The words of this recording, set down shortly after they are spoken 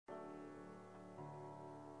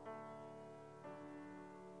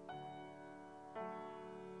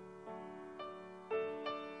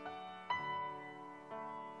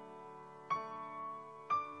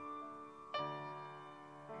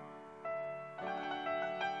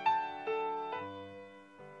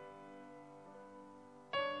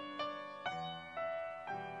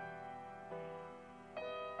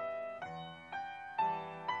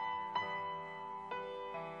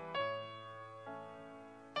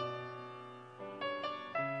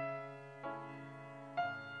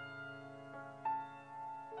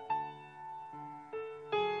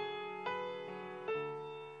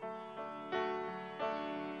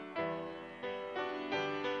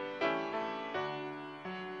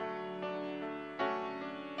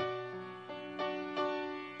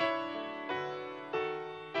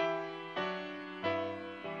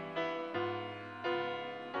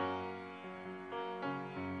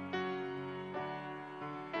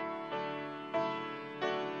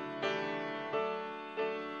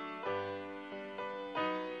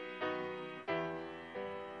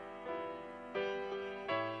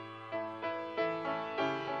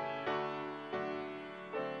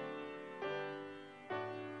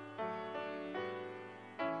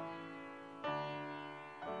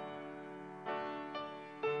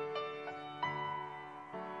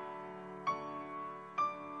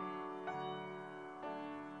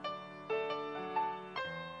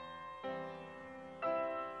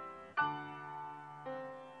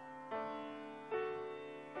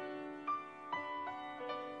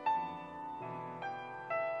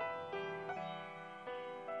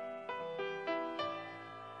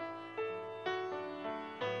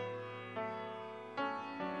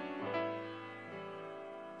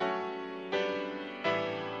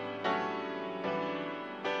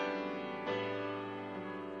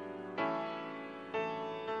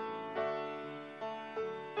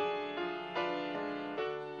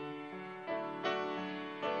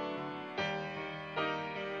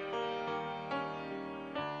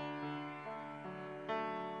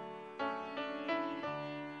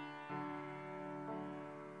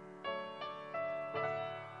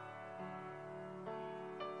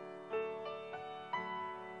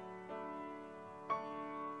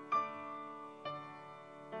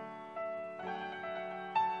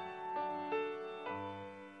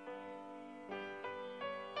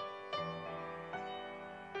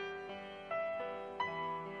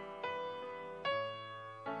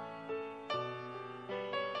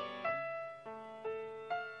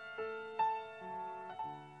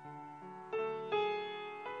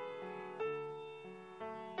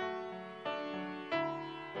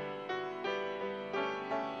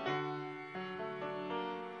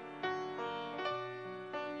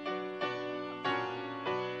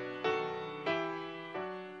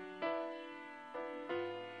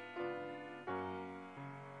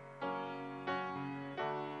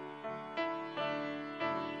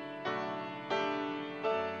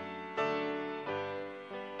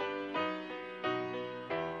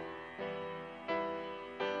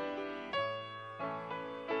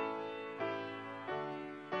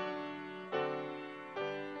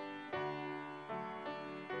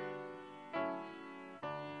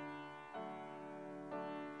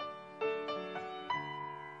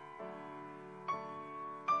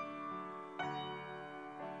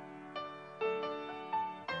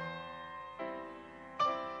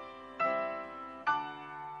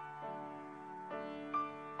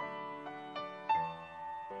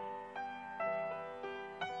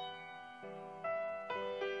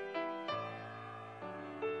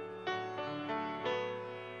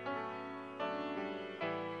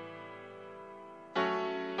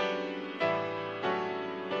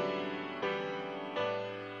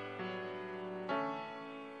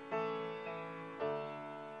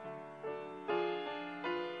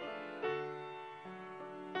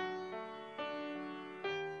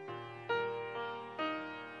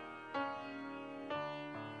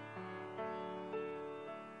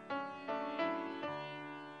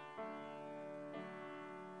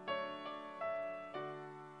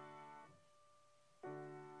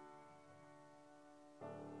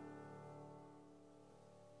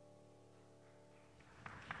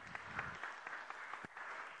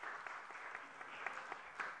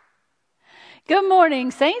Good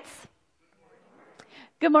morning, saints.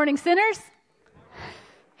 Good morning, sinners.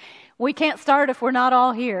 We can't start if we're not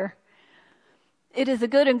all here. It is a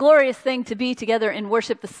good and glorious thing to be together in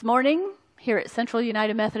worship this morning here at Central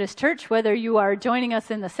United Methodist Church, whether you are joining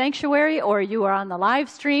us in the sanctuary or you are on the live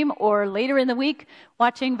stream or later in the week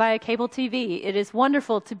watching via cable TV. It is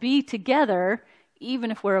wonderful to be together,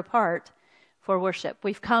 even if we're apart, for worship.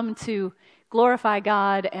 We've come to glorify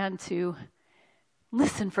God and to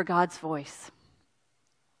listen for God's voice.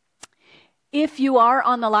 If you are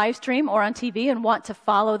on the live stream or on TV and want to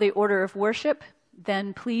follow the order of worship,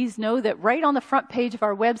 then please know that right on the front page of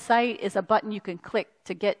our website is a button you can click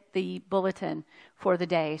to get the bulletin for the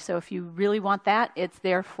day. So if you really want that, it's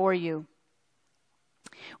there for you.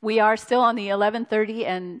 We are still on the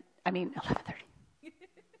 11:30.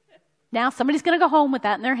 Now somebody's going to go home with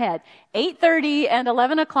that in their head. 8:30 and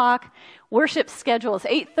 11 o'clock worship schedules.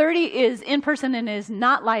 8:30 is in person and is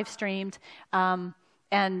not live streamed.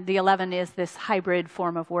 And the 11 is this hybrid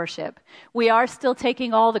form of worship. We are still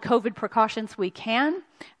taking all the COVID precautions we can.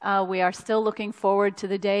 We are still looking forward to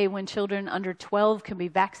the day when children under 12 can be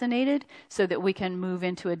vaccinated so that we can move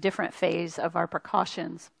into a different phase of our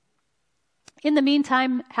precautions. In the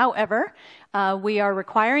meantime, however, we are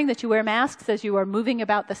requiring that you wear masks as you are moving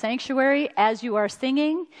about the sanctuary, as you are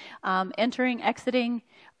singing, entering, exiting,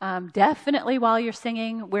 definitely while you're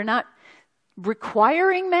singing. We're not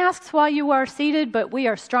requiring masks while you are seated, but we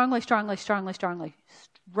are strongly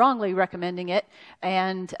recommending it.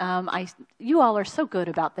 And you all are so good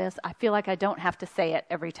about this. I feel like I don't have to say it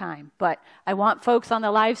every time, but I want folks on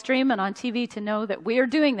the live stream and on TV to know that we are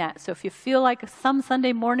doing that. So if you feel like some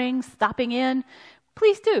Sunday morning stopping in,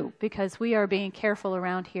 please do, because we are being careful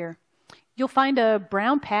around here. You'll find a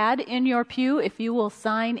brown pad in your pew if you will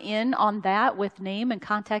sign in on that with name and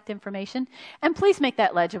contact information. And please make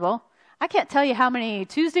that legible. I can't tell you how many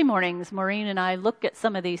Tuesday mornings Maureen and I look at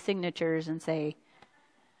some of these signatures and say,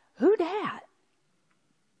 who dat?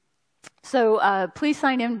 So please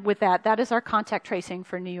sign in with that. That is our contact tracing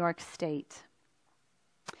for New York State.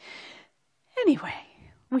 Anyway,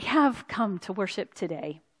 we have come to worship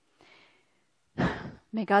today.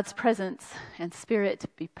 May God's presence and spirit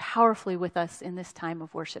be powerfully with us in this time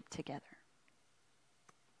of worship together.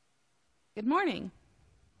 Good morning.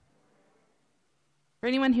 For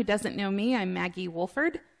anyone who doesn't know me, I'm Maggie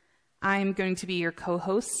Wolford. I'm going to be your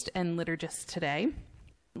co-host and liturgist today.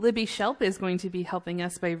 Libby Shelp is going to be helping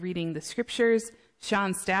us by reading the scriptures.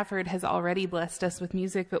 Sean Stafford has already blessed us with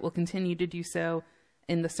music, but will continue to do so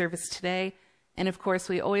in the service today. And of course,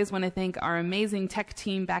 we always want to thank our amazing tech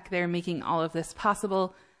team back there making all of this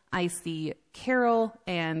possible. I see Carol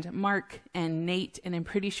and Mark and Nate, and I'm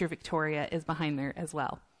pretty sure Victoria is behind there as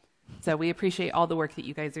well. So we appreciate all the work that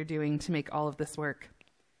you guys are doing to make all of this work.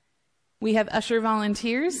 We have usher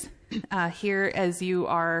volunteers here as you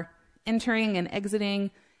are entering and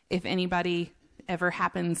exiting. If anybody ever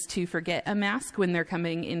happens to forget a mask when they're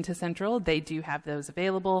coming into Central, they do have those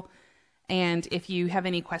available. And if you have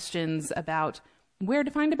any questions about where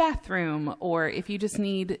to find a bathroom, or if you just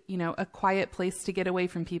need, a quiet place to get away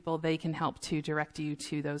from people, they can help to direct you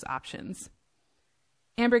to those options.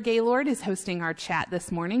 Amber Gaylord is hosting our chat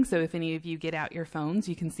this morning, so if any of you get out your phones,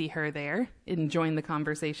 you can see her there and join the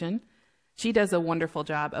conversation. She does a wonderful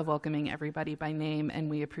job of welcoming everybody by name, and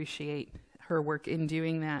we appreciate her work in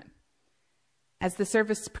doing that. As the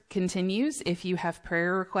service continues, if you have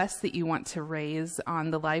prayer requests that you want to raise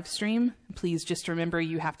on the live stream, please just remember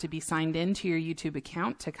you have to be signed in to your YouTube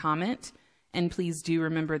account to comment, and please do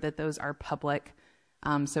remember that those are public,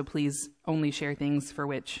 so please only share things for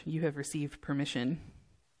which you have received permission.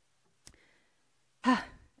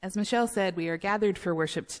 As Michelle said, we are gathered for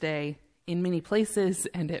worship today in many places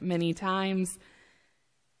and at many times.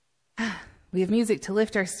 We have music to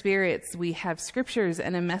lift our spirits. We have scriptures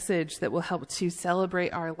and a message that will help to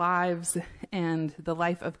celebrate our lives and the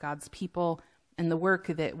life of God's people and the work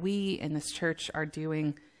that we in this church are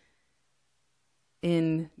doing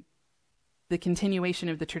in the continuation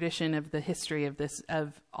of the tradition of the history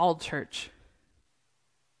of all church,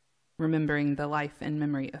 remembering the life and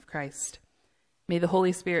memory of Christ. May the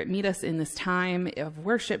Holy Spirit meet us in this time of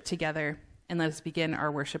worship together, and let us begin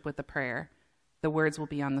our worship with a prayer. The words will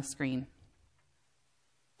be on the screen.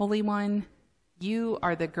 Holy One, you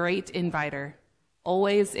are the great inviter,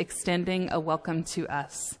 always extending a welcome to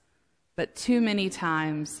us. But too many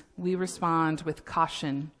times we respond with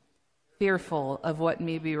caution, fearful of what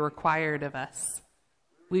may be required of us.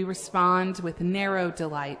 We respond with narrow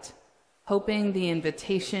delight, hoping the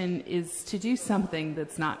invitation is to do something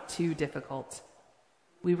that's not too difficult.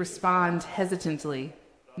 We respond hesitantly,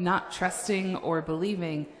 not trusting or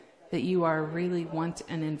believing that you are really want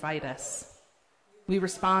and invite us. We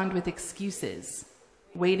respond with excuses,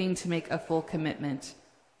 waiting to make a full commitment,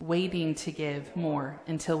 waiting to give more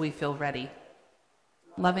until we feel ready.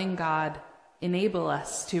 Loving God, enable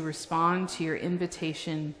us to respond to your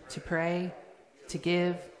invitation to pray, to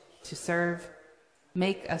give, to serve.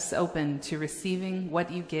 Make us open to receiving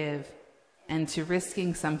what you give and to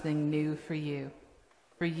risking something new for you.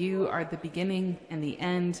 For you are the beginning and the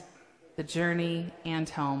end, the journey and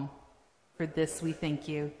home. For this we thank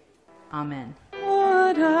you. Amen.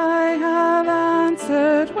 Would I have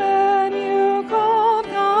answered when you called,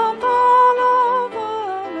 come follow,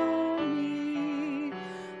 follow me?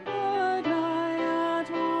 Would I at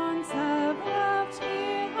once have left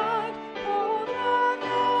behind both land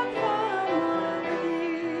and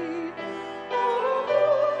family? Oh,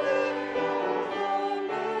 the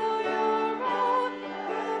familiar road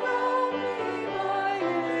held me by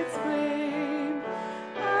its flame,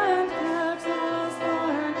 and kept the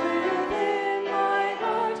spark within my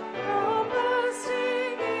heart from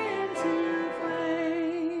bursting into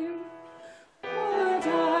flame. Would I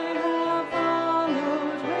have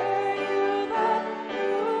followed where you led,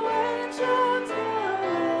 through ancient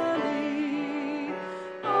Galilee,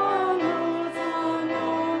 on roads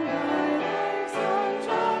unknown by lakes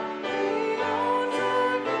untrod, beyond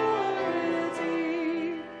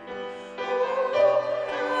security? Oh,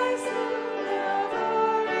 Christ, who never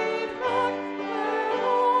read back, where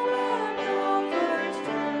home and comfort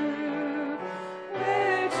drew,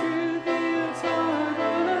 where truth you taught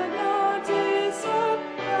would not disturb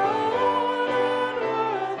the ordered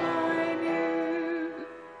world I knew.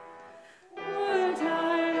 Would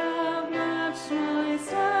I have matched my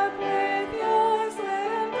step with yours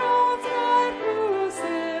when God's right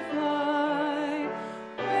crucify,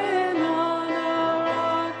 when on a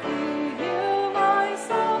rocky hill I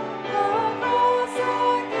saw the cross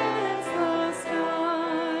against the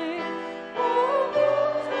sky? Oh,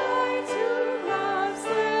 would I too have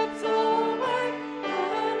slipped away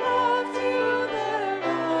and left you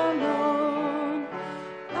there alone,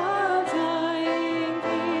 a dying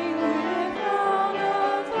king with crown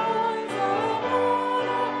of thorns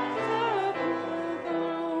upon a purple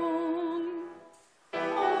throne?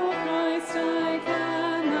 Oh, Christ, I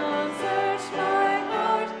cannot search my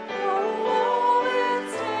heart, know all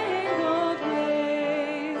its tangled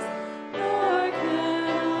ways, nor can I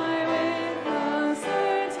with a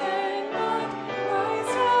certain mind my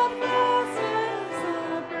steadfastness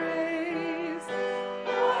appraise. I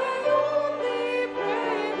only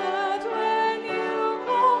pray that when you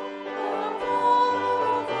call, come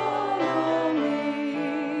follow, follow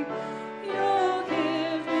me. You'll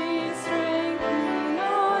give me strength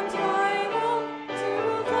beyond my own to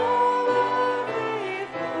follow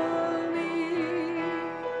faithfully.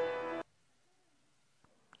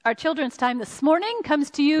 Our children's time this morning comes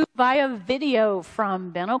to you via video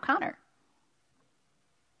from Ben O'Connor.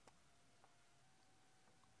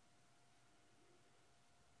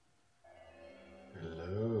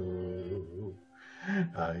 Hello,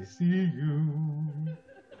 I see you.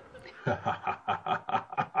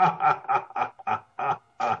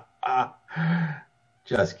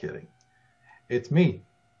 Just kidding. It's me,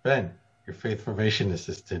 Ben, your faith formation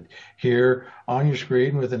assistant, here on your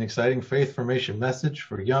screen with an exciting faith formation message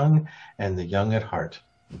for young and the young at heart.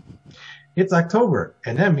 It's October,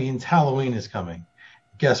 and that means Halloween is coming.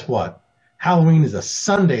 Guess what? Halloween is a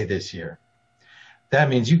Sunday this year. That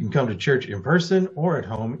means you can come to church in person or at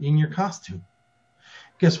home in your costume.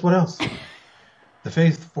 Guess what else? The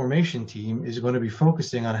faith formation team is going to be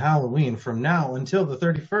focusing on Halloween from now until the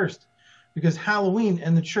 31st, because Halloween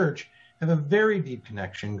and the church have a very deep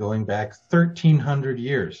connection going back 1,300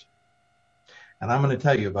 years. And I'm going to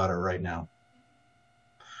tell you about it right now.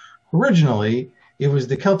 Originally, it was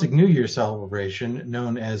the Celtic New Year celebration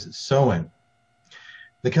known as Samhain.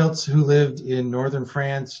 The Celts who lived in northern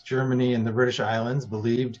France, Germany, and the British Islands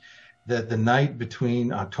believed that the night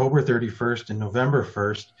between October 31st and November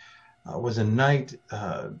 1st was a night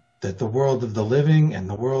that the world of the living and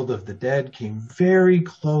the world of the dead came very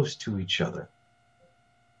close to each other,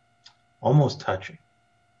 almost touching.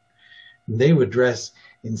 They would dress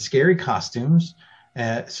in scary costumes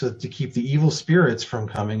so to keep the evil spirits from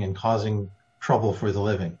coming and causing trouble for the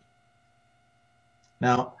living.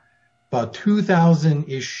 Now, about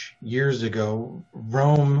 2,000-ish years ago,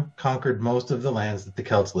 Rome conquered most of the lands that the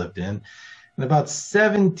Celts lived in. And about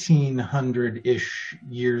 1,700-ish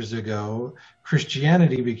years ago,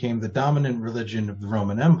 Christianity became the dominant religion of the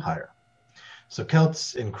Roman Empire. So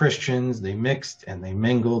Celts and Christians, they mixed and they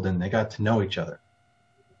mingled and they got to know each other.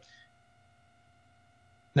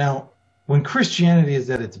 Now, when Christianity is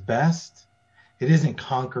at its best, It isn't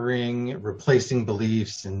conquering, replacing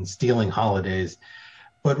beliefs, and stealing holidays,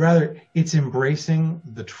 but rather it's embracing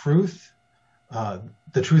the truth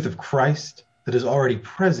of Christ that is already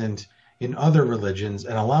present in other religions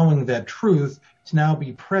and allowing that truth to now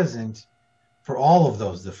be present for all of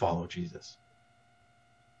those that follow Jesus.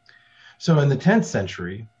 So in the 10th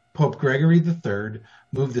century, Pope Gregory III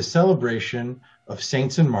moved the celebration of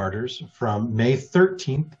saints and martyrs from May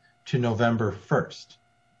 13th to November 1st.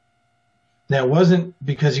 Now, it wasn't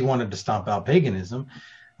because he wanted to stomp out paganism.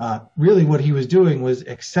 Really what he was doing was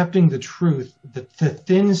accepting the truth that the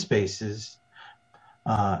thin spaces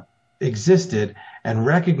existed and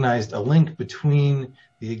recognized a link between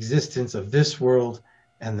the existence of this world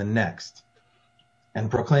and the next,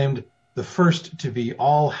 and proclaimed the first to be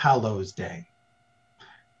All Hallows Day,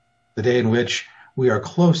 the day in which we are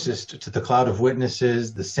closest to the cloud of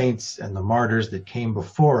witnesses, the saints and the martyrs that came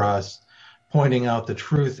before us, pointing out the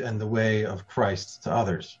truth and the way of Christ to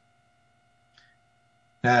others.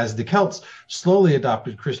 As the Celts slowly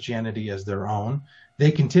adopted Christianity as their own,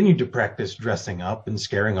 they continued to practice dressing up and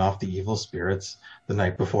scaring off the evil spirits the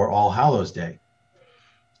night before All Hallows Day.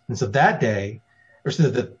 And so that day, or so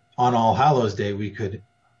that on All Hallows Day, we could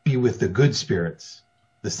be with the good spirits,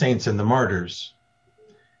 the saints and the martyrs.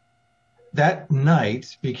 That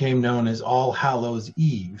night became known as All Hallows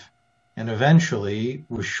Eve, and eventually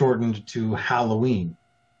was shortened to Halloween.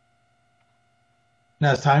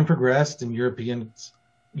 Now, as time progressed and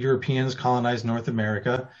Europeans colonized North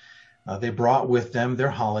America, they brought with them their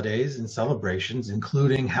holidays and celebrations,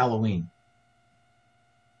 including Halloween.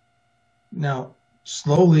 Now,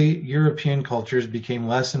 slowly, European cultures became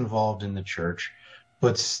less involved in the church,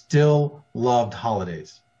 but still loved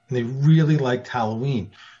holidays. And they really liked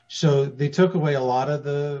Halloween. So they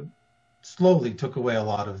slowly took away a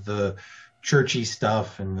lot of the churchy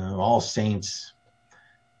stuff and the All Saints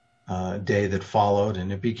Day that followed,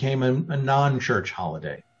 and it became a non-church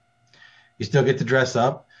holiday. You still get to dress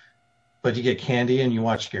up, but you get candy and you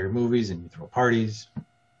watch scary movies and you throw parties.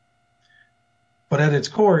 But at its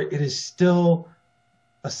core, it is still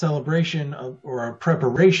a celebration or a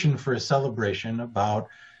preparation for a celebration about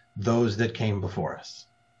those that came before us.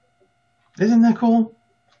 Isn't that cool?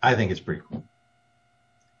 I think it's pretty cool.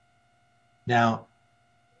 Now,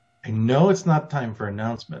 I know it's not time for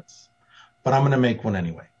announcements, but I'm going to make one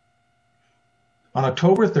anyway. On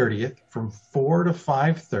October 30th, from 4 to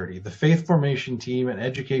 5:30, the Faith Formation Team and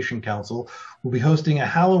Education Council will be hosting a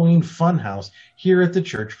Halloween funhouse here at the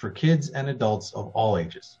church for kids and adults of all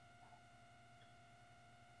ages.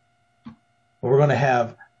 We're going to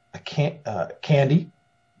have candy,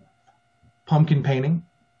 pumpkin painting,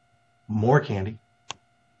 more candy,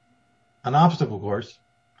 an obstacle course.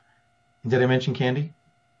 Did I mention candy?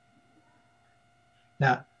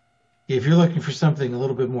 Now, if you're looking for something a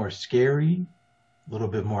little bit more scary, a little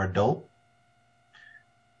bit more adult,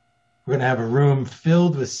 we're going to have a room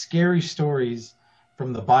filled with scary stories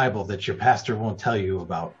from the Bible that your pastor won't tell you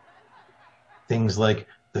about. Things like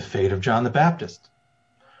the fate of John the Baptist,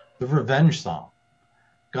 the revenge song,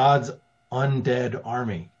 God's undead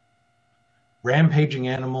army, rampaging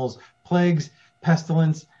animals, plagues,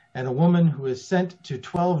 pestilence, and a woman who is sent to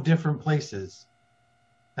 12 different places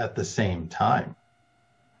at the same time.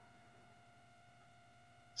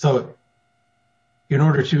 So in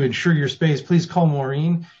order to ensure your space, please call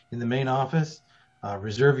Maureen in the main office.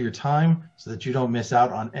 Reserve your time so that you don't miss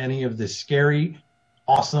out on any of this scary,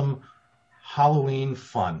 awesome Halloween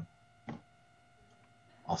fun.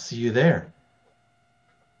 I'll see you there.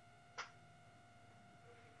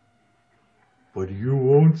 But you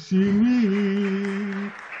won't see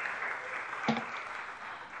me.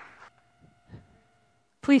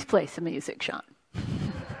 Please play some music, Sean.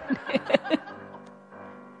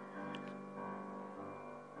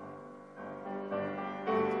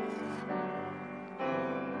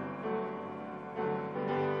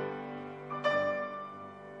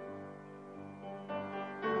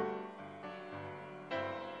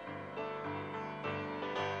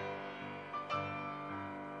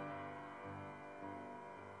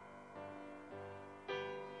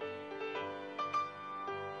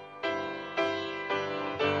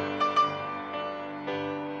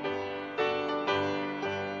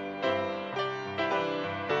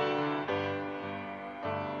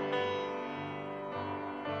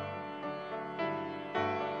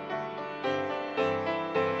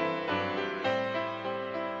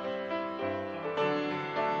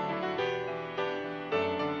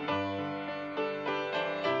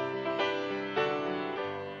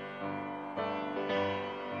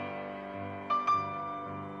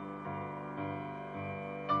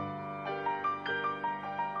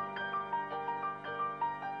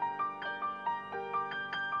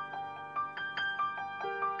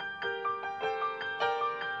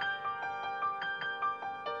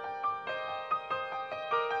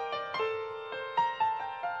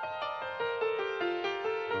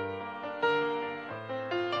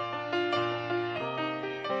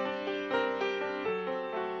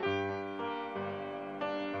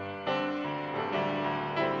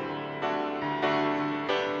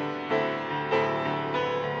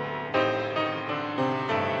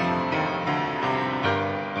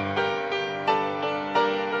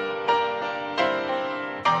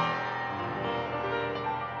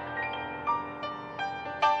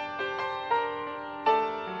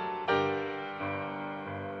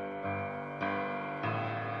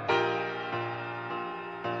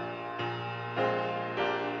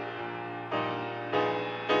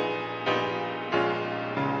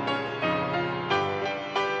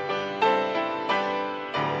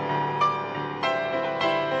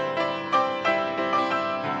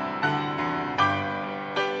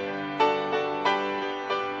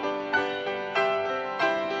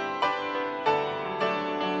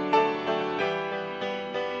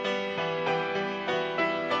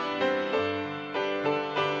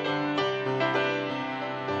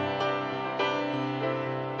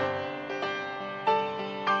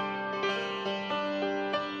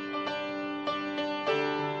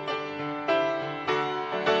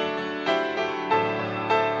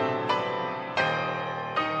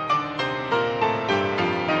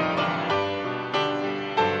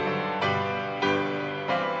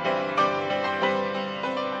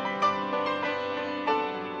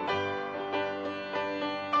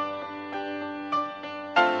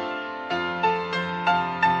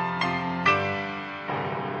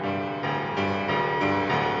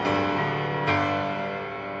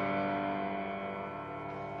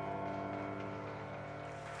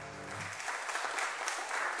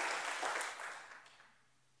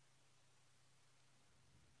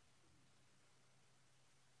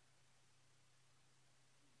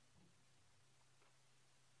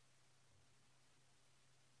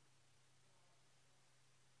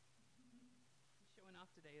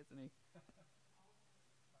 isn't he?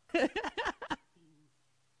 Excuse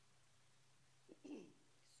me.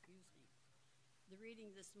 The reading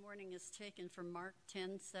this morning is taken from Mark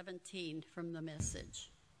 10:17 from the Message.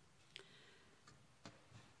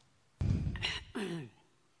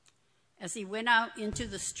 As he went out into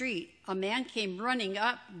the street, a man came running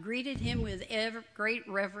up, greeted him with great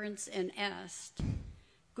reverence, and asked,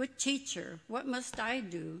 "Good teacher, what must I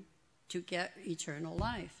do to get eternal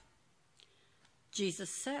life?" Jesus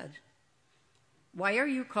said, "Why are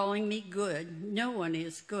you calling me good? No one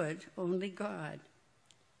is good, only God.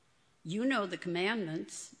 You know the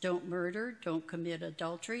commandments: don't murder, don't commit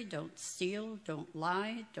adultery, don't steal, don't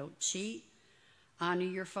lie, don't cheat, honor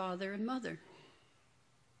your father and mother."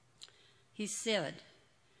 He said,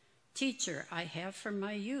 "Teacher, I have from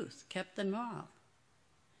my youth kept them all."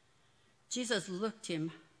 Jesus looked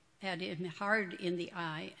at him hard in the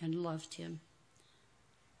eye and loved him.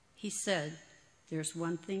 He said, "There's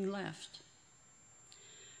one thing left.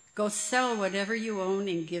 Go sell whatever you own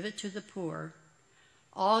and give it to the poor.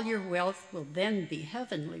 All your wealth will then be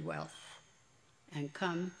heavenly wealth. And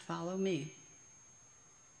come, follow me."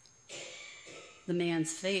 The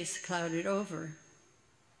man's face clouded over.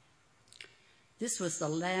 This was the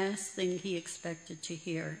last thing he expected to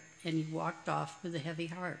hear, and he walked off with a heavy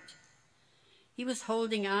heart. He was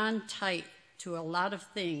holding on tight to a lot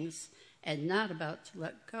of things and not about to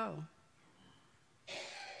let go.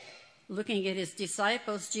 Looking at his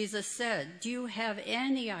disciples, Jesus said, "Do you have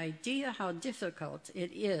any idea how difficult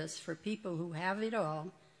it is for people who have it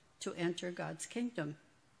all to enter God's kingdom?"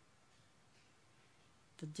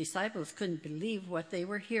 The disciples couldn't believe what they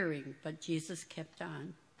were hearing, but Jesus kept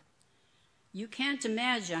on. "You can't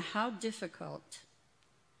imagine how difficult.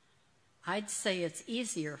 I'd say it's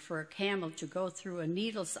easier for a camel to go through a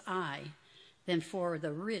needle's eye than for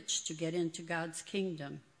the rich to get into God's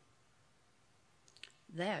kingdom."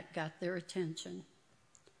 That got their attention.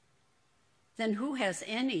 "Then who has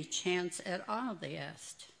any chance at all?" they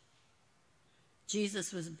asked.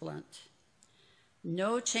 Jesus was blunt.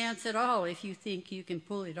 "No chance at all if you think you can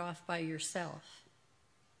pull it off by yourself.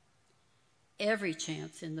 Every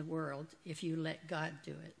chance in the world if you let God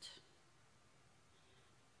do it."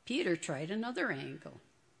 Peter tried another angle.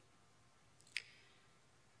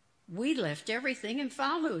 "We left everything and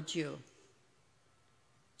followed you."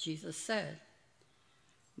 Jesus said,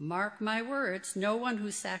 "Mark my words, no one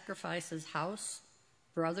who sacrifices house,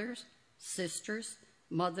 brothers, sisters,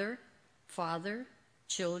 mother, father,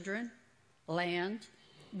 children, land,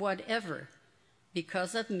 whatever,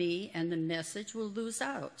 because of me and the message will lose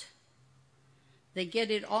out. They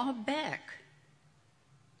get it all back,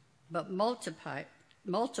 but multiplied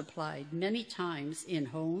many times in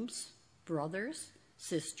homes, brothers,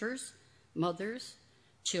 sisters, mothers,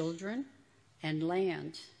 children, and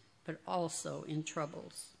land, but also in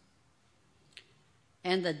troubles.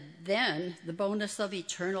 And then the bonus of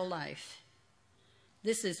eternal life.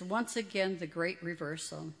 This is once again the great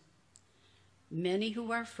reversal. Many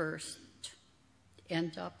who are first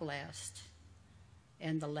end up last,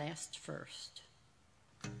 and the last first."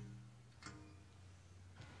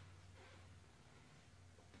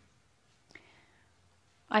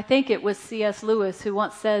 I think it was C.S. Lewis who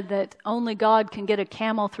once said that only God can get a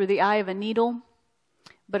camel through the eye of a needle,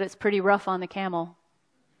 but it's pretty rough on the camel.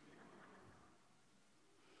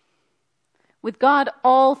 With God,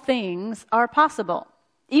 all things are possible,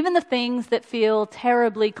 even the things that feel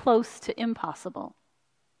terribly close to impossible.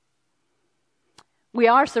 We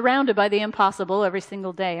are surrounded by the impossible every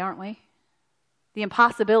single day, aren't we? The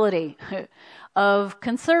impossibility of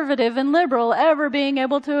conservative and liberal ever being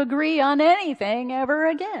able to agree on anything ever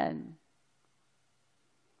again.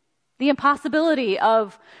 The impossibility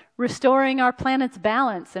of restoring our planet's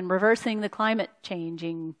balance and reversing the climate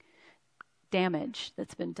changing damage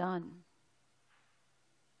that's been done.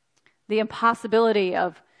 The impossibility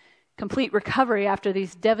of complete recovery after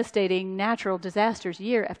these devastating natural disasters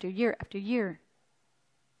year after year after year.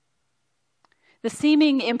 The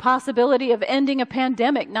seeming impossibility of ending a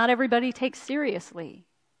pandemic not everybody takes seriously.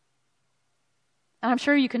 And I'm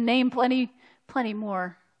sure you can name plenty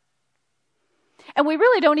more. And we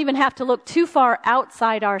really don't even have to look too far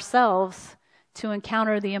outside ourselves to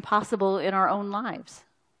encounter the impossible in our own lives.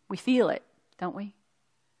 We feel it, don't we?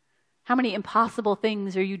 How many impossible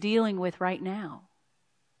things are you dealing with right now?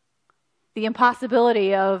 The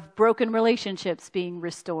impossibility of broken relationships being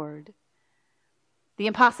restored. The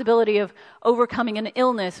impossibility of overcoming an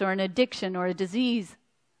illness or an addiction or a disease.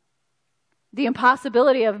 The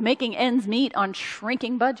impossibility of making ends meet on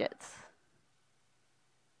shrinking budgets.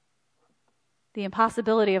 The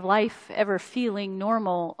impossibility of life ever feeling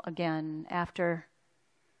normal again after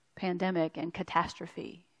pandemic and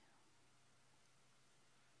catastrophe.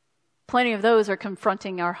 Plenty of those are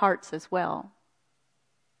confronting our hearts as well.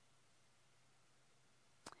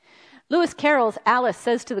 Lewis Carroll's Alice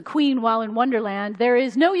says to the Queen while in Wonderland, "There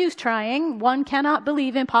is no use trying. One cannot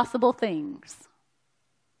believe impossible things."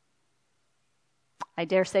 "I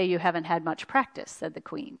dare say you haven't had much practice," said the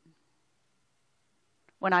Queen.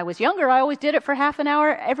 "When I was younger, I always did it for half an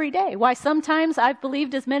hour every day. Why, sometimes I've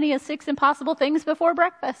believed as many as 6 impossible things before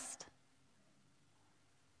breakfast."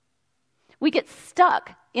 We get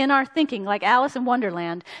stuck in our thinking, like Alice in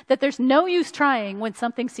Wonderland, that there's no use trying when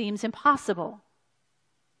something seems impossible.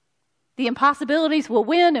 The impossibilities will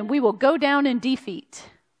win and we will go down in defeat.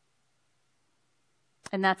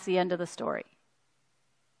 And that's the end of the story.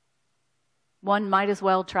 One might as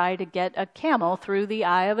well try to get a camel through the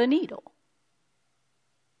eye of a needle.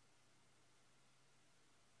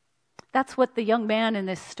 That's what the young man in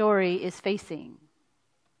this story is facing.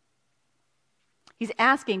 He's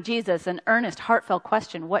asking Jesus an earnest, heartfelt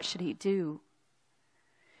question. What should he do?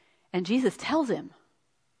 And Jesus tells him,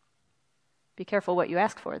 be careful what you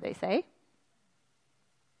ask for, they say.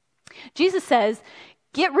 Jesus says,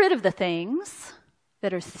 get rid of the things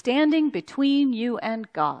that are standing between you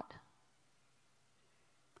and God.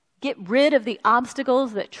 Get rid of the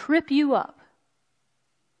obstacles that trip you up.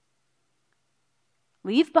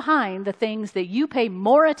 Leave behind the things that you pay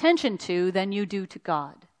more attention to than you do to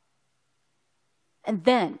God. And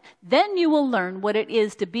then you will learn what it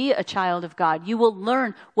is to be a child of God. You will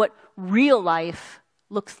learn what real life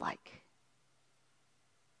looks like.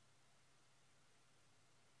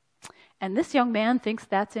 And this young man thinks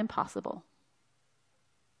that's impossible.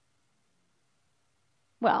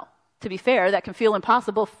 Well, to be fair, that can feel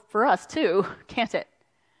impossible for us too, can't it?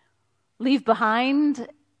 Leave behind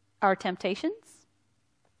our temptations.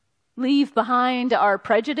 Leave behind our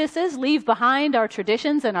prejudices, leave behind our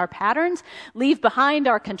traditions and our patterns, leave behind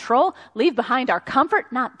our control, leave behind our comfort.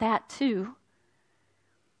 Not that too.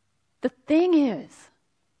 The thing is,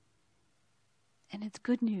 and it's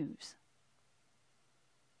good news,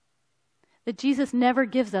 that Jesus never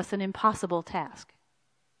gives us an impossible task.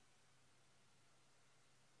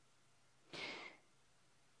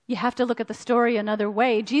 You have to look at the story another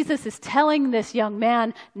way. Jesus is telling this young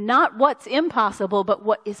man not what's impossible, but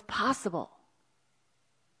what is possible.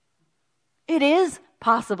 It is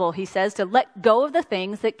possible, he says, to let go of the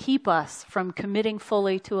things that keep us from committing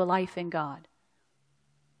fully to a life in God.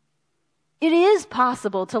 It is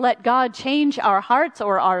possible to let God change our hearts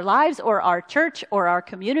or our lives or our church or our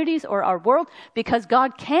communities or our world, because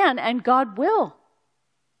God can and God will.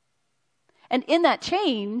 And in that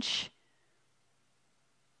change,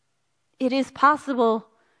 it is possible,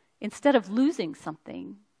 instead of losing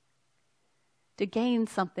something, to gain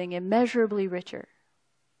something immeasurably richer.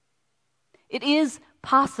 It is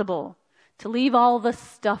possible to leave all the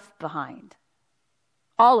stuff behind.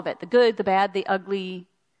 All of it, the good, the bad, the ugly.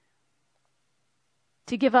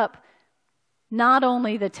 To give up not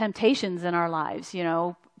only the temptations in our lives,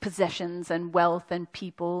 possessions and wealth and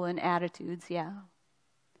people and attitudes,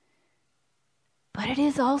 but it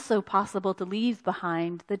is also possible to leave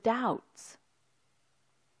behind the doubts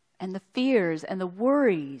and the fears and the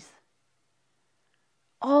worries.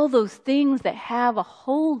 All those things that have a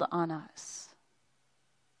hold on us.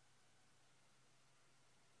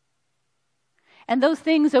 And those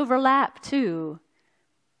things overlap too.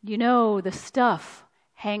 The stuff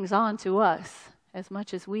hangs on to us as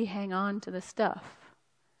much as we hang on to the stuff.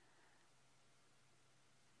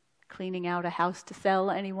 Cleaning out a house to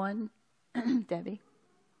sell, anyone? Debbie?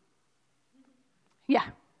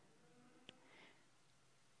 Yeah.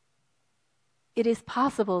 It is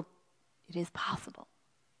possible. It is possible.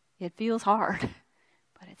 It feels hard,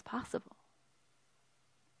 but it's possible.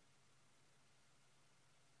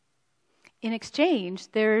 In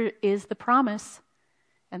exchange, there is the promise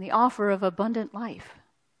and the offer of abundant life,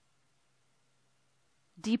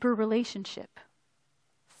 deeper relationship,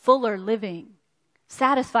 fuller living,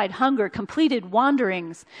 satisfied hunger, completed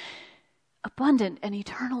wanderings, abundant and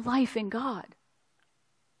eternal life in God.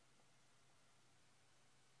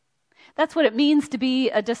 That's what it means to be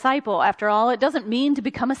a disciple, after all. It doesn't mean to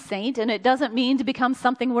become a saint, and it doesn't mean to become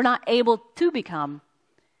something we're not able to become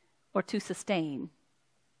or to sustain.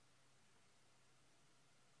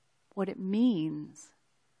 What it means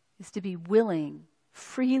is to be willing,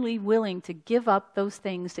 freely willing to give up those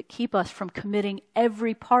things that keep us from committing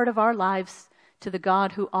every part of our lives to the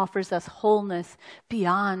God who offers us wholeness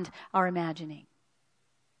beyond our imagining.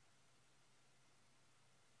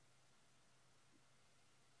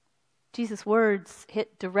 Jesus' words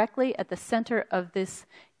hit directly at the center of this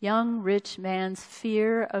young rich man's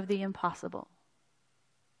fear of the impossible.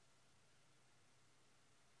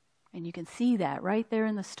 And you can see that right there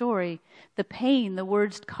in the story, the pain the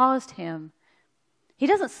words caused him. He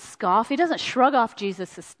doesn't scoff. He doesn't shrug off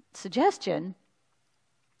Jesus' suggestion.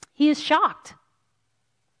 He is shocked.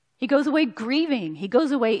 He goes away grieving. He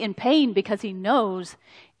goes away in pain because he knows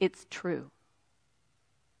it's true.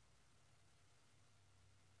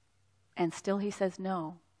 And still he says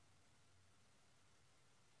no.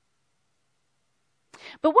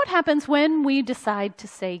 But what happens when we decide to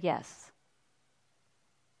say yes?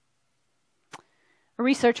 A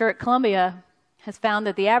researcher at Columbia has found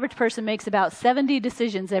that the average person makes about 70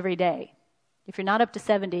 decisions every day. If you're not up to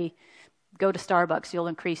 70, go to Starbucks. You'll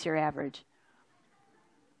increase your average.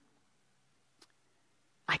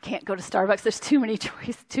 I can't go to Starbucks. There's too many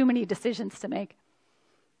decisions to make.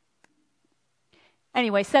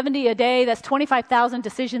 Anyway, 70 a day, that's 25,000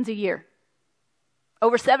 decisions a year.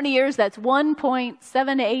 Over 70 years, that's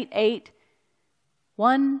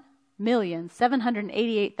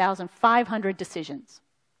 1,788,500 decisions.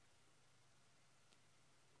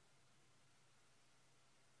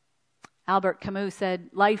 Albert Camus said,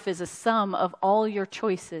 life is a sum of all your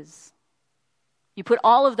choices. You put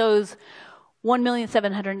all of those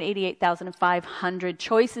 1,788,500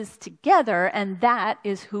 choices together, and that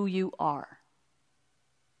is who you are.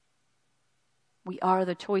 We are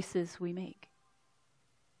the choices we make.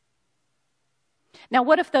 Now,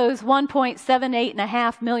 what if those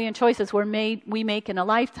 1.78.5 million choices we make in a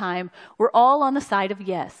lifetime were all on the side of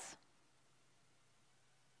yes?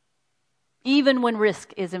 Even when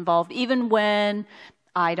risk is involved, even when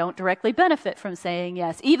I don't directly benefit from saying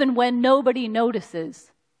yes, even when nobody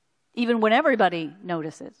notices, even when everybody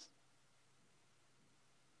notices.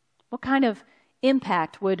 What kind of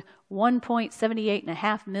impact would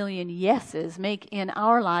 1.78.5 million yeses make in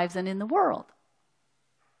our lives and in the world?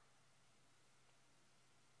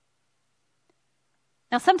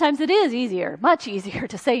 Now, sometimes it is easier, much easier,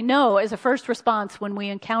 to say no as a first response when we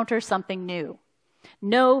encounter something new.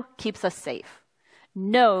 No keeps us safe.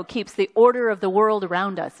 No keeps the order of the world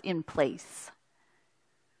around us in place.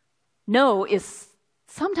 No is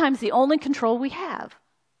sometimes the only control we have.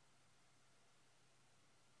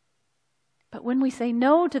 But when we say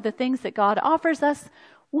no to the things that God offers us,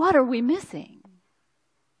 what are we missing?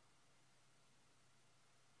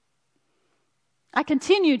 I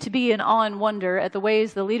continue to be in awe and wonder at the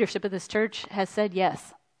ways the leadership of this church has said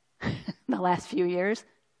yes in the last few years.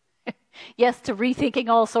 Yes to rethinking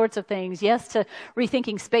all sorts of things. Yes to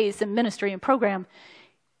rethinking space and ministry and program.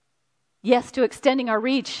 Yes to extending our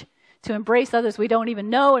reach to embrace others we don't even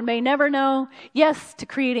know and may never know. Yes to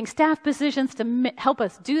creating staff positions to help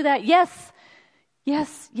us do that. Yes,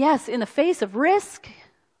 yes, yes, in the face of risk.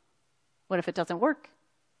 What if it doesn't work?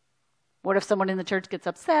 What if someone in the church gets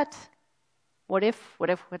upset? What if?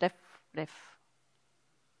 But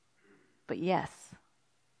yes.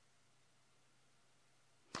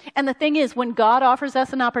 And the thing is, when God offers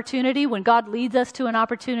us an opportunity, when God leads us to an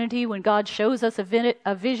opportunity, when God shows us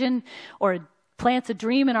a vision or plants a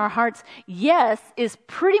dream in our hearts, yes is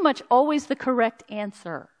pretty much always the correct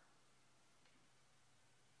answer.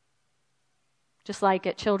 Just like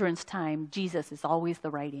at children's time, Jesus is always the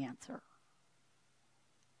right answer.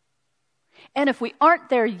 And if we aren't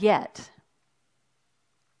there yet,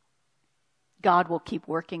 God will keep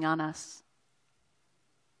working on us.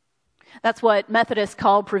 That's what Methodists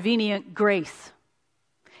call prevenient grace.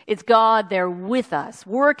 It's God there with us,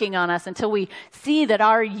 working on us until we see that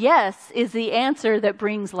our yes is the answer that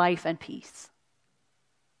brings life and peace.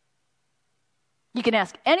 You can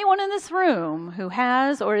ask anyone in this room who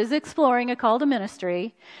has or is exploring a call to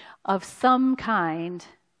ministry of some kind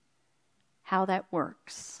how that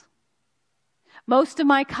works. Most of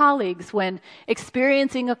my colleagues, when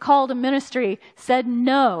experiencing a call to ministry, said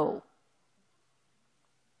no.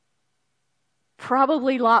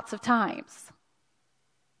 Probably lots of times.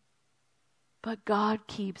 But God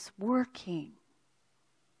keeps working.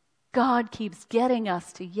 God keeps getting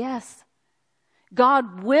us to yes.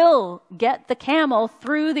 God will get the camel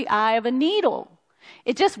through the eye of a needle.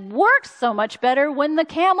 It just works so much better when the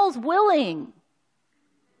camel's willing.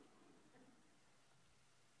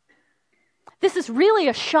 This is really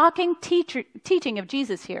a shocking teaching of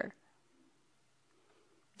Jesus here.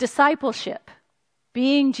 Discipleship,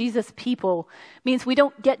 being Jesus' people, means we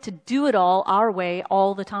don't get to do it all our way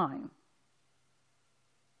all the time.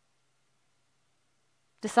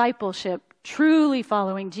 Discipleship, truly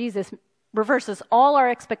following Jesus, reverses all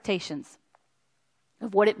our expectations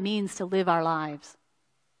of what it means to live our lives.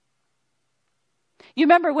 You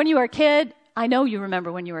remember when you were a kid? I know you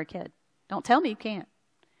remember when you were a kid. Don't tell me you can't.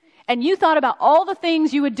 And you thought about all the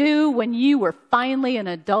things you would do when you were finally an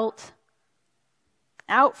adult.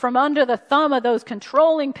 out from under the thumb of those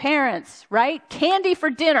controlling parents, right? Candy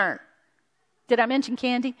for dinner. Did I mention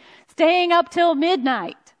candy? Staying up till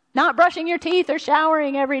midnight, not brushing your teeth or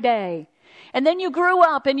showering every day. And then you grew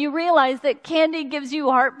up and you realized that candy gives you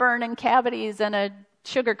heartburn and cavities and a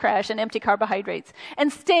sugar crash and empty carbohydrates.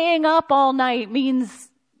 And staying up all night means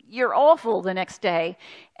you're awful the next day.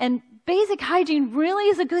 And basic hygiene really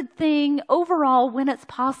is a good thing overall when it's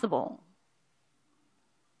possible.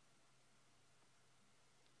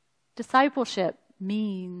 Discipleship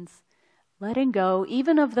means letting go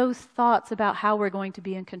even of those thoughts about how we're going to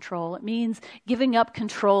be in control. It means giving up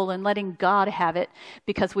control and letting God have it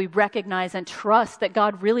because we recognize and trust that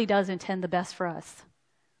God really does intend the best for us.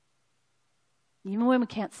 Even when we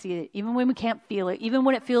can't see it, even when we can't feel it, even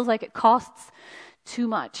when it feels like it costs too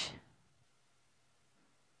much.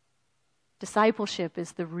 Discipleship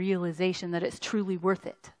is the realization that it's truly worth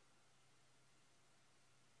it.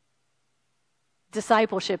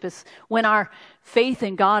 Discipleship is when our faith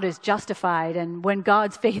in God is justified and when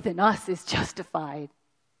God's faith in us is justified.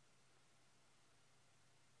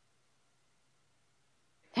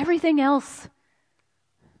 Everything else,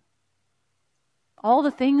 all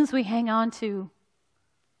the things we hang on to,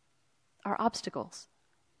 are obstacles.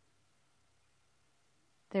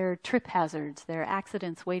 They're trip hazards. They're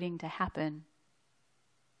accidents waiting to happen.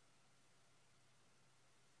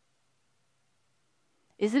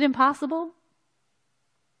 Is it impossible?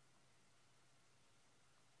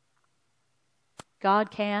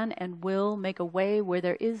 God can and will make a way where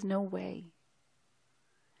there is no way.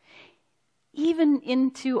 Even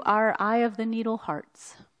into our eye of the needle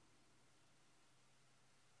hearts.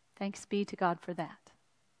 Thanks be to God for that.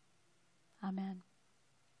 Amen.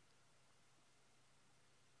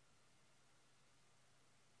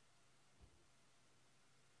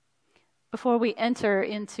 Before we enter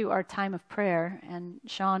into our time of prayer, and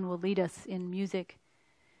Sean will lead us in music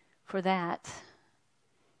for that,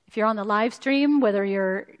 if you're on the live stream, whether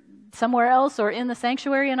you're somewhere else or in the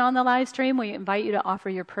sanctuary and on the live stream, we invite you to offer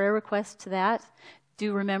your prayer request to that.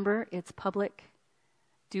 Do remember, it's public.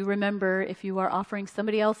 Do remember, if you are offering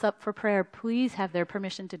somebody else up for prayer, please have their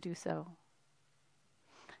permission to do so.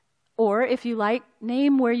 Or if you like,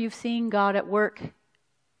 name where you've seen God at work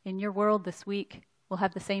in your world this week. We'll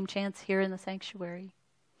have the same chance here in the sanctuary.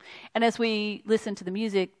 And as we listen to the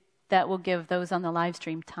music, that will give those on the live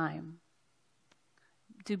stream time.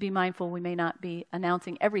 Do be mindful we may not be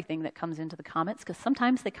announcing everything that comes into the comments because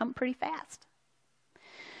sometimes they come pretty fast.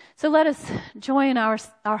 So let us join our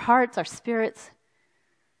hearts, our spirits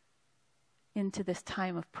into this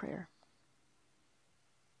time of prayer.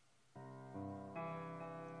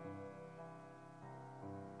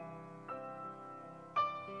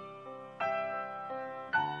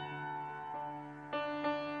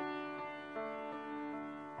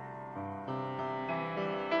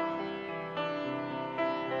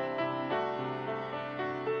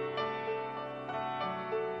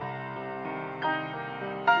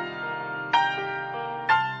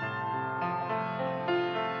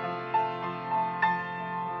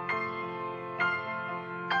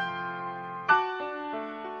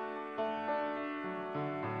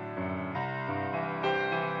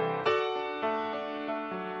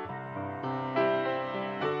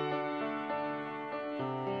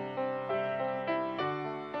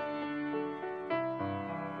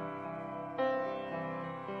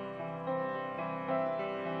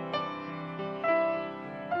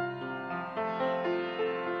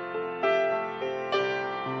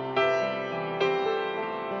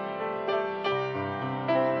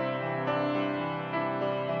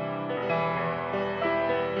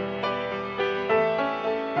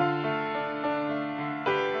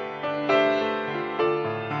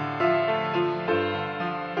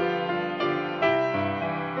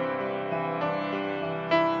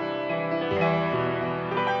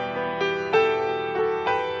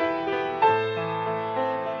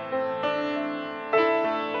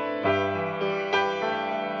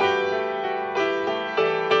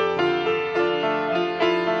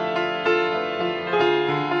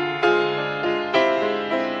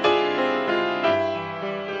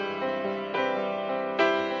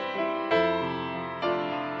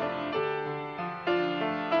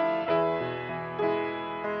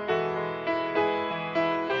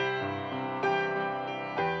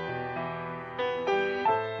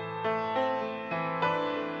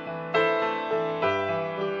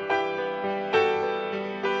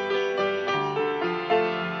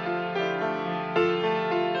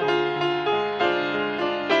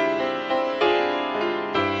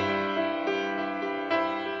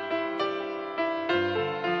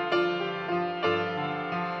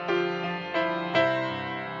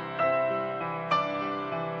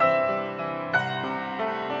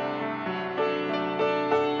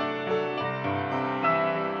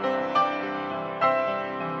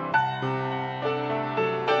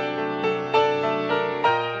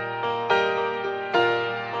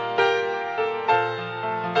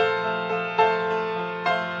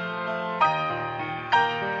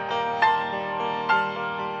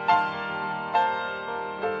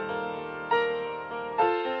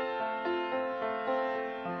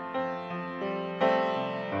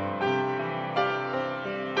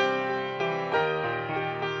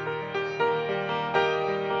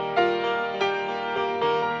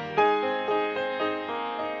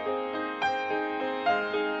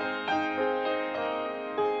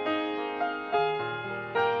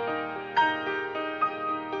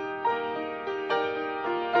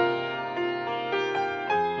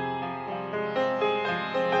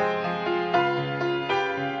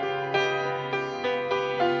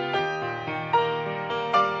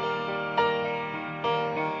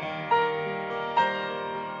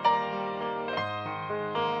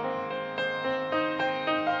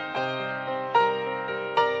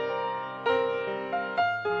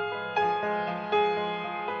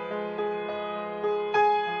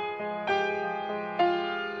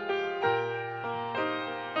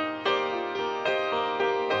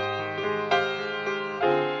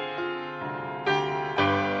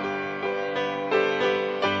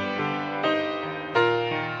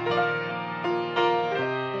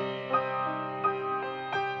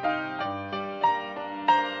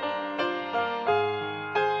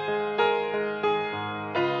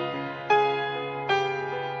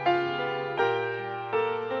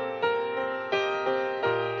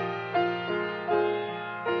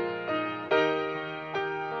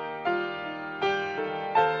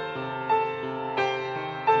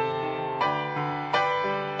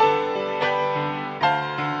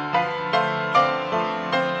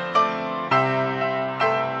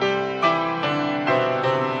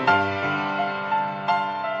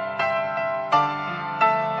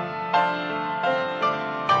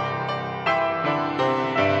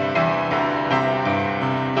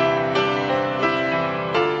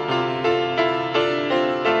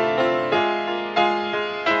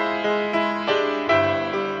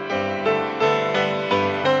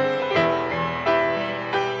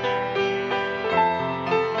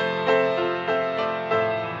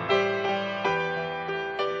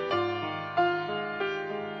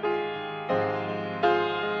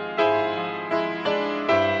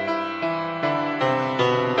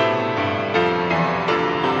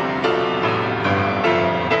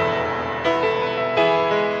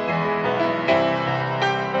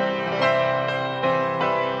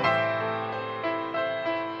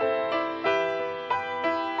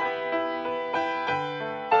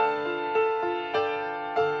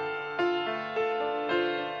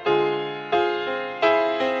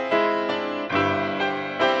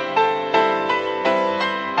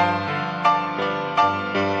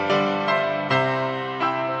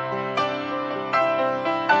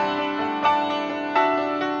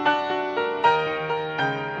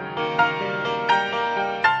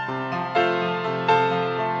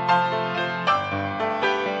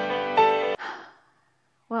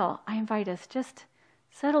 invite us, just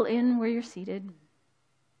settle in where you're seated.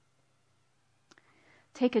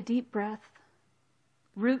 Take a deep breath.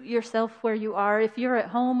 Root yourself where you are. If you're at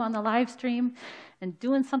home on the live stream and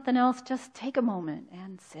doing something else, just take a moment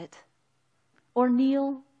and sit. Or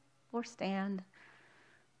kneel or stand.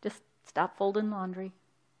 Just stop folding laundry.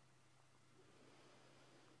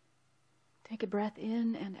 Take a breath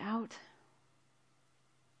in and out.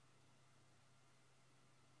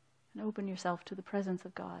 And open yourself to the presence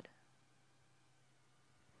of God.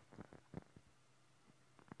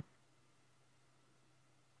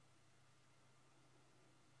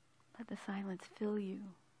 Let the silence fill you.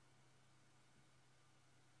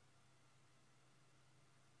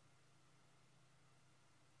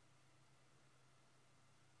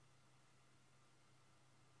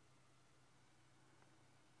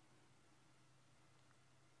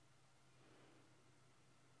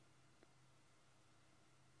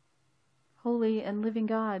 Holy and living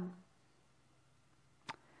God,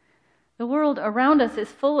 the world around us is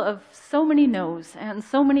full of so many no's and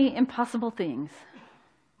so many impossible things.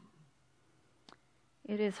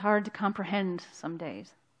 It is hard to comprehend some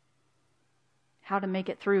days how to make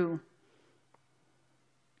it through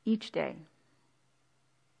each day.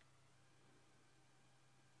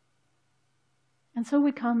 And so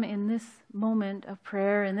we come in this moment of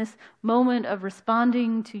prayer, in this moment of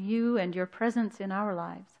responding to you and your presence in our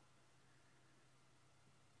lives,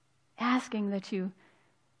 asking that you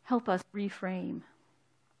help us reframe,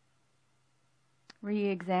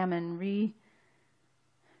 re-examine,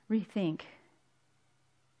 rethink,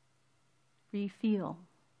 re-feel.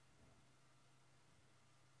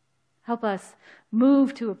 Help us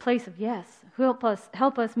move to a place of yes. Help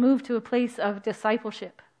us move to a place of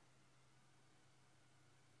discipleship.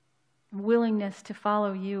 Willingness to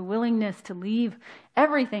follow you, willingness to leave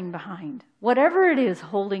everything behind, whatever it is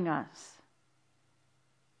holding us.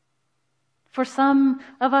 For some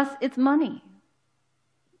of us, it's money.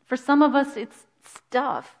 For some of us, it's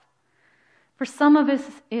stuff. For some of us,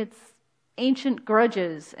 it's ancient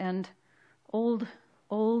grudges and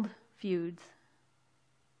old feuds.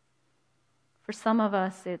 For some of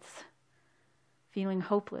us, it's feeling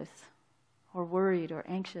hopeless or worried or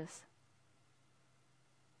anxious.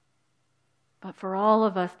 But for all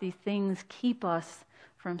of us, these things keep us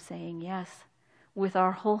from saying yes with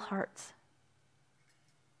our whole hearts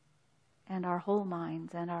and our whole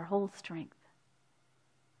minds and our whole strength.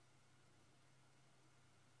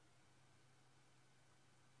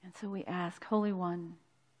 And so we ask, Holy One,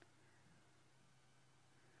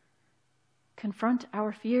 confront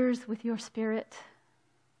our fears with your Spirit.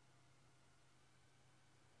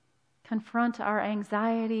 Confront our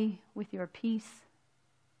anxiety with your peace.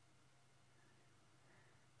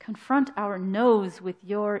 Confront our no's with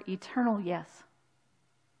your eternal yes.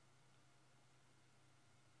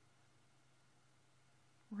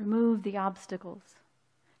 Remove the obstacles.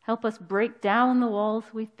 Help us break down the walls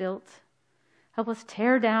we've built. Help us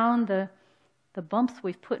tear down the bumps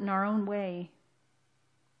we've put in our own way.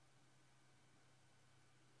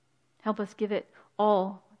 Help us give it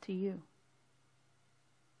all to you.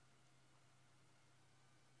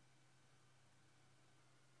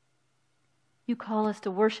 You call us to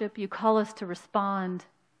worship. You call us to respond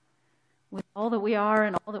with all that we are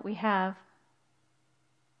and all that we have.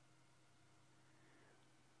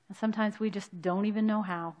 And sometimes we just don't even know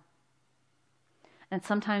how. And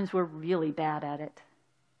sometimes we're really bad at it.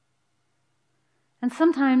 And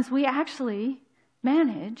sometimes we actually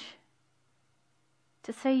manage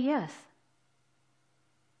to say yes.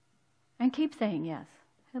 And keep saying yes,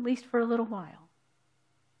 at least for a little while.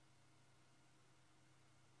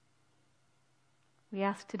 We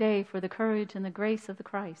ask today for the courage and the grace of the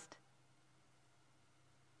Christ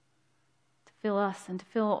to fill us and to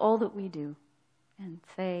fill all that we do and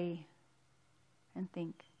say and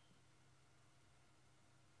think.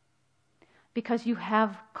 Because you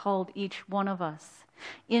have called each one of us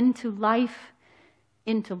into life,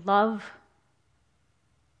 into love,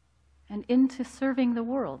 and into serving the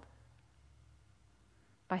world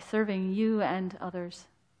by serving you and others.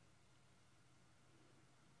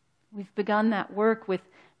 We've begun that work with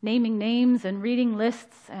naming names and reading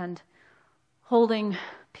lists and holding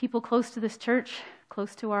people close to this church,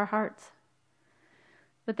 close to our hearts.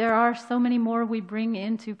 But there are so many more we bring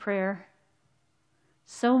into prayer,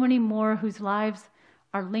 so many more whose lives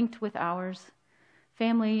are linked with ours,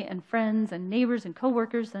 family and friends and neighbors and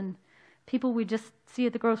coworkers and people we just see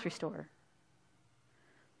at the grocery store.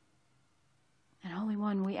 And Holy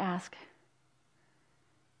One, we ask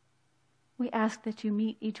that you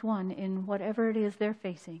meet each one in whatever it is they're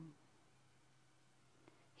facing.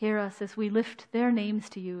 Hear us as we lift their names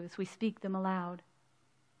to you, as we speak them aloud.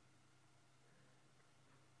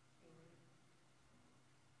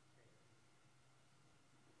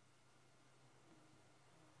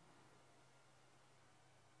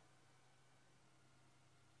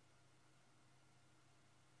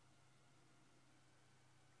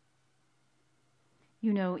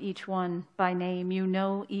 You know each one by name. You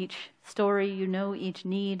know each story. You know each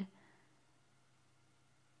need.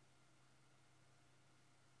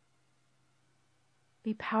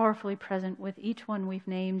 Be powerfully present with each one we've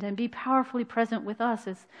named, and be powerfully present with us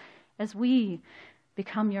as we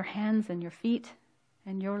become your hands and your feet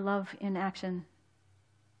and your love in action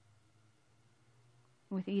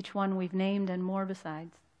with each one we've named and more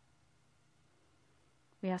besides.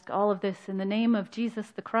 We ask all of this in the name of Jesus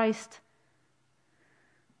the Christ,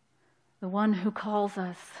 the one who calls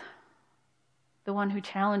us, the one who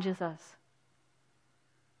challenges us,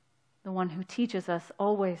 the one who teaches us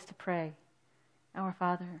always to pray. Our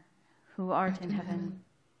Father, who art in heaven,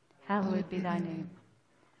 hallowed be thy name.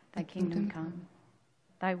 Thy kingdom come,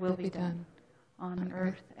 thy will be done, on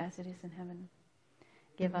earth as it is in heaven.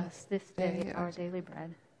 Give us this day our daily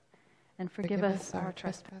bread, and forgive us our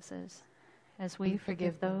trespasses, as we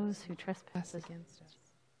forgive those who trespass against us.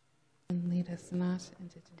 And lead us not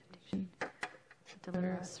into temptation, but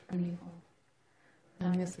deliver us from evil.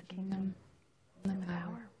 Thine is the kingdom, and the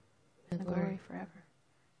power, and the glory forever.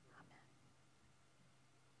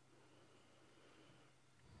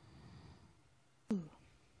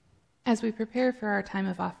 As we prepare for our time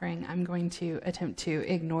of offering, I'm going to attempt to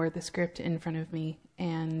ignore the script in front of me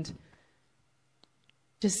and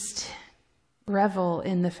just revel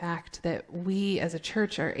in the fact that we as a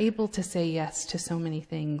church are able to say yes to so many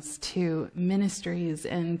things, to ministries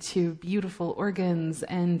and to beautiful organs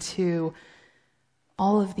and to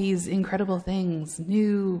all of these incredible things,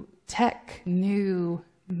 new tech, new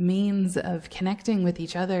means of connecting with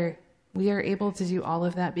each other. We are able to do all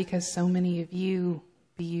of that because so many of you,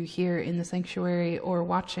 be you here in the sanctuary or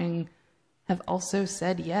watching, have also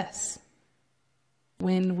said yes.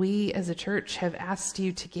 When we as a church have asked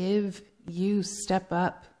you to give, you step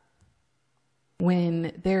up.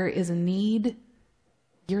 When there is a need,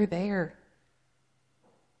 you're there.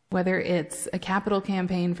 Whether it's a capital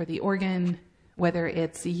campaign for the organ, whether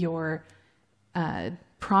it's your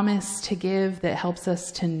promise to give that helps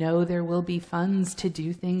us to know there will be funds to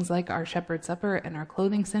do things like our Shepherd Supper and our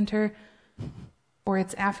clothing center, or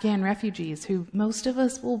it's Afghan refugees who most of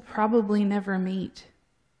us will probably never meet.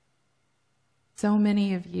 So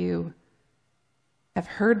many of you have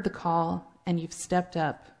heard the call and you've stepped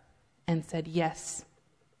up and said, yes,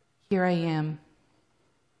 here I am.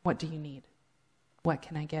 What do you need? What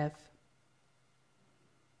can I give?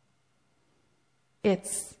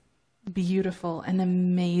 It's beautiful and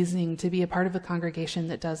amazing to be a part of a congregation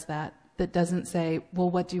that does that, that doesn't say, well,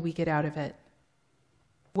 what do we get out of it?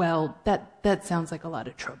 Well, that sounds like a lot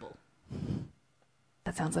of trouble.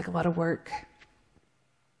 That sounds like a lot of work.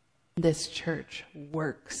 This church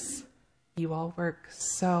works. You all work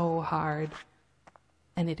so hard,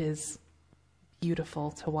 and it is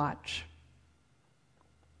beautiful to watch.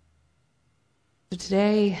 So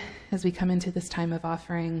today, as we come into this time of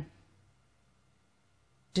offering,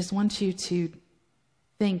 I just want you to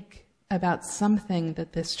think about something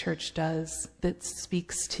that this church does that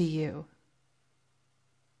speaks to you.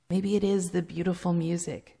 Maybe it is the beautiful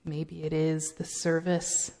music. Maybe it is the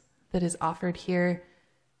service that is offered here.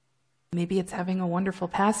 Maybe it's having a wonderful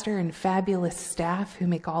pastor and fabulous staff who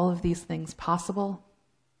make all of these things possible.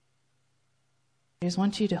 I just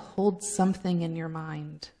want you to hold something in your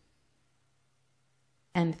mind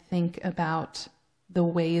and think about the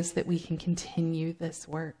ways that we can continue this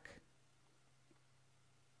work.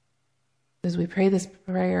 As we pray this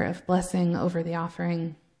prayer of blessing over the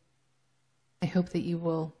offering, I hope that you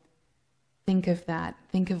will think of that.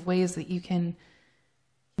 Think of ways that you can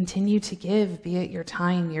continue to give, be it your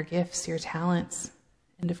time, your gifts, your talents.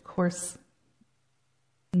 And of course,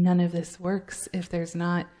 none of this works if there's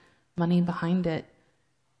not money behind it.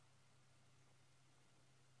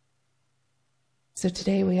 So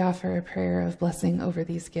today we offer a prayer of blessing over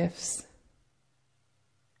these gifts.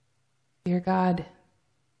 Dear God,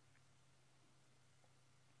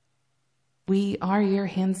 we are your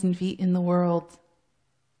hands and feet in the world.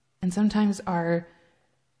 And sometimes our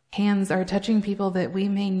hands are touching people that we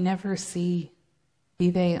may never see,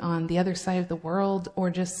 be they on the other side of the world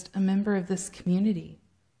or just a member of this community,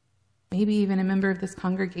 maybe even a member of this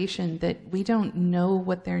congregation that we don't know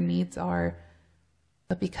what their needs are,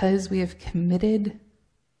 but because we have committed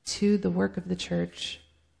to the work of the church,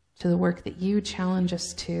 to the work that you challenge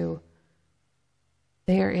us to,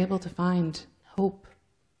 they are able to find hope,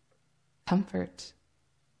 comfort,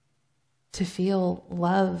 to feel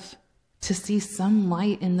love, to see some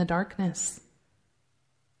light in the darkness.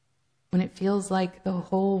 When it feels like the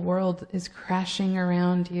whole world is crashing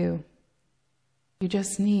around you, you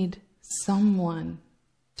just need someone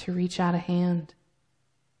to reach out a hand.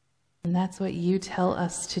 And that's what you tell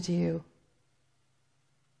us to do.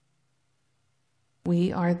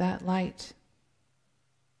 We are that light.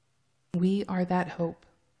 We are that hope.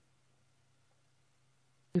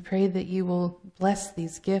 We pray that you will bless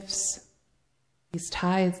these gifts, these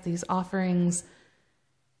tithes, these offerings,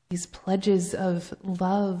 these pledges of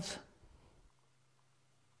love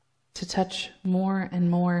to touch more and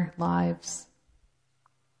more lives,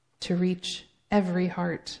 to reach every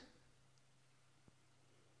heart.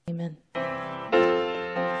 Amen.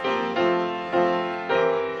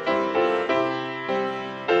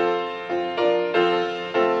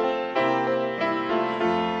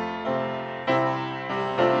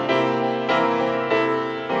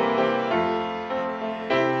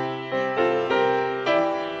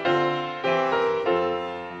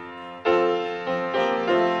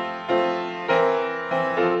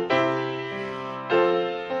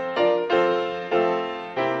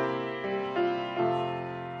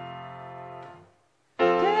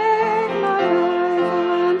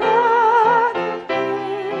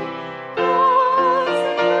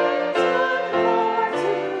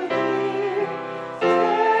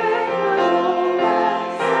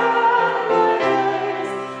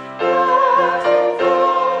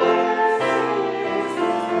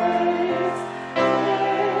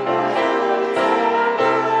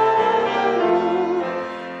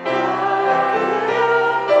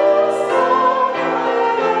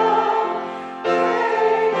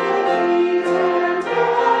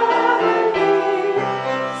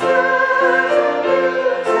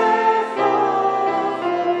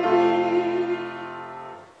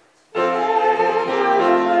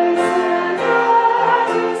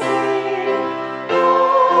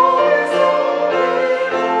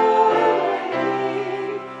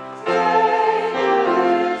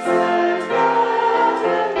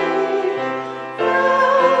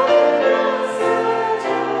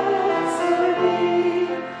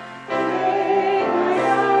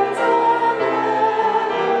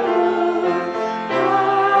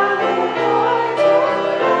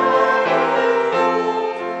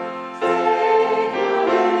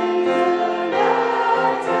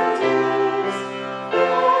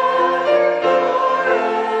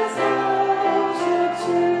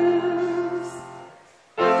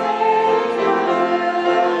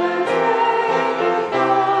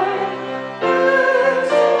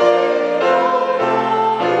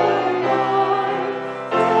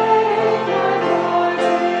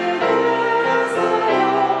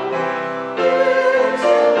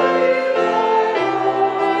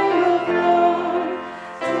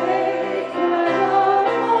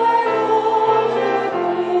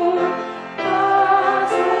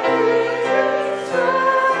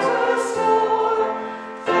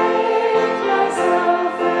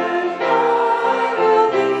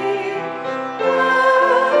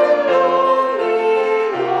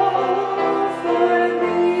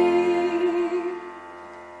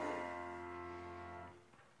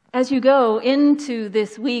 As you go into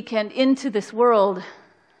this week and into this world,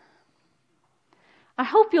 I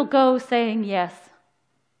hope you'll go saying yes.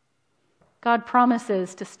 God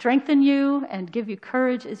promises to strengthen you and give you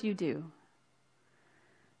courage as you do.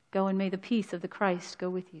 Go and may the peace of the Christ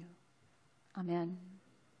go with you. Amen.